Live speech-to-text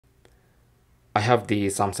I have the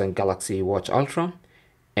Samsung Galaxy Watch Ultra,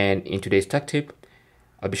 and in today's tech tip,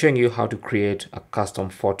 I'll be showing you how to create a custom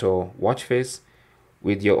photo watch face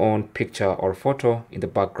with your own picture or photo in the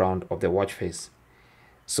background of the watch face.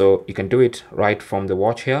 So you can do it right from the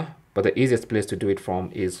watch here, but the easiest place to do it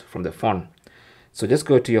from is from the phone. So just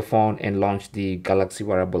go to your phone and launch the Galaxy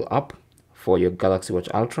Wearable app for your Galaxy Watch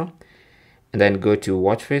Ultra, and then go to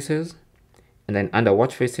watch faces, and then under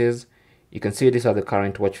watch faces, you can see these are the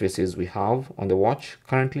current watch faces we have on the watch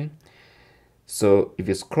currently. So if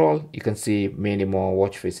you scroll, you can see many more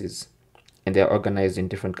watch faces, and they're organized in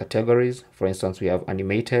different categories. For instance, we have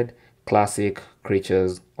animated, classic,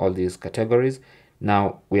 creatures, all these categories.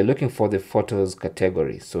 Now we're looking for the photos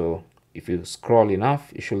category. So if you scroll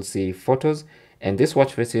enough, you should see photos, and these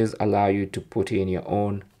watch faces allow you to put in your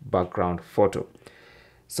own background photo.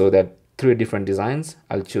 So there are 3 different designs.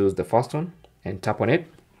 I'll choose the first one and tap on it,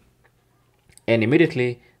 and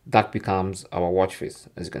immediately that becomes our watch face,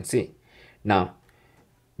 as you can see. Now,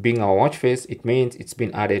 being our watch face, it means it's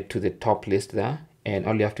been added to the top list there, and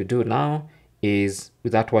all you have to do now is,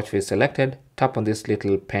 with that watch face selected, tap on this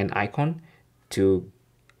little pen icon to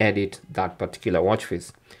edit that particular watch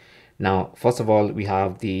face. Now, first of all, we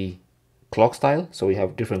have the clock style. So we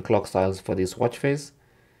have different clock styles for this watch face.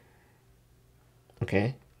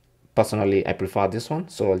 Okay, personally I prefer this one,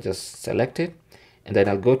 so I'll just select it, and then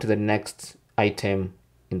I'll go to the next item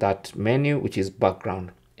in that menu, which is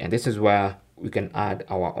background, and this is where we can add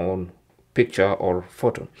our own picture or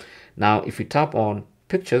photo. Now if you tap on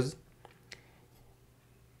pictures,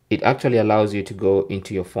 it actually allows you to go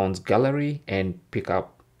into your phone's gallery and pick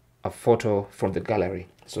up a photo from the gallery.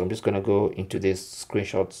 So I'm just going to go into this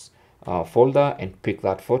screenshots folder and pick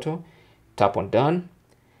that photo, tap on done,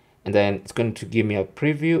 and then it's going to give me a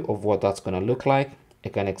preview of what that's going to look like. I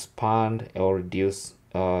can expand or reduce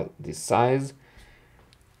the size,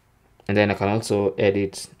 and then I can also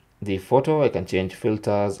edit the photo. I can change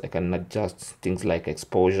filters, I can adjust things like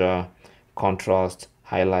exposure, contrast,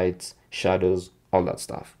 highlights, shadows, all that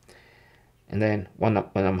stuff. And then when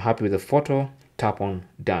I'm happy with the photo, tap on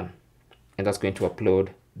done, and that's going to upload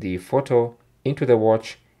the photo into the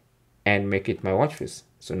watch and make it my watch face.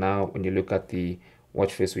 So now when you look at the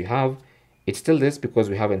watch face we have, it's still this because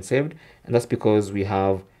we haven't saved, and that's because we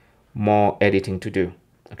have more editing to do.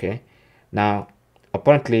 Okay, now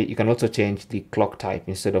apparently you can also change the clock type.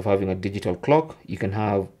 Instead of having a digital clock, you can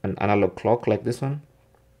have an analog clock like this one,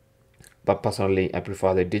 but personally I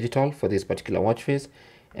prefer the digital for this particular watch face.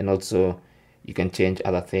 And also you can change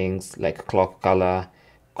other things like clock color,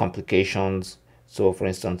 complications. So for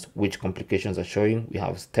instance, which complications are showing, we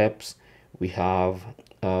have steps, we have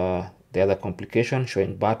the other complication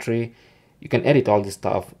showing battery. You can edit all this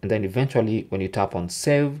stuff, and then eventually when you tap on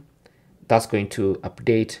save, that's going to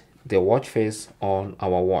update the watch face on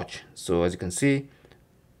our watch. So as you can see,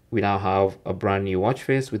 we now have a brand new watch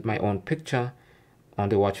face with my own picture on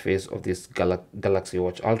the watch face of this Galaxy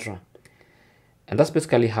Watch Ultra. And that's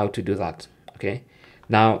basically how to do that. Okay,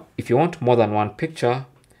 now if you want more than one picture,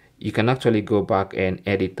 you can actually go back and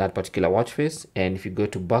edit that particular watch face. And if you go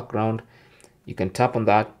to background, you can tap on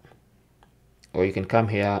that, or you can come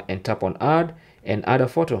here and tap on add and add a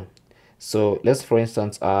photo. So let's for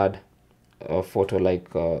instance add a photo like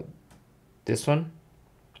this one.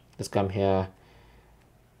 Let's come here,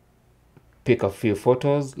 pick a few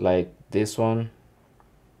photos like this one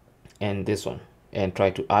and this one, and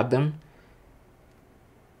try to add them,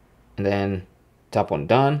 and then tap on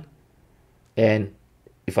done. And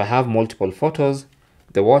if I have multiple photos,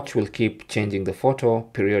 the watch will keep changing the photo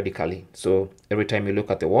periodically. So every time you look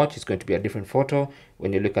at the watch, it's going to be a different photo.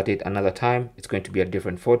 When you look at it another time, it's going to be a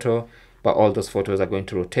different photo, but all those photos are going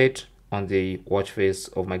to rotate on the watch face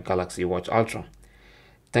of my Galaxy Watch Ultra.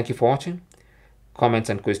 Thank you for watching. Comments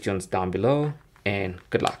and questions down below, and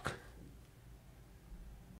good luck.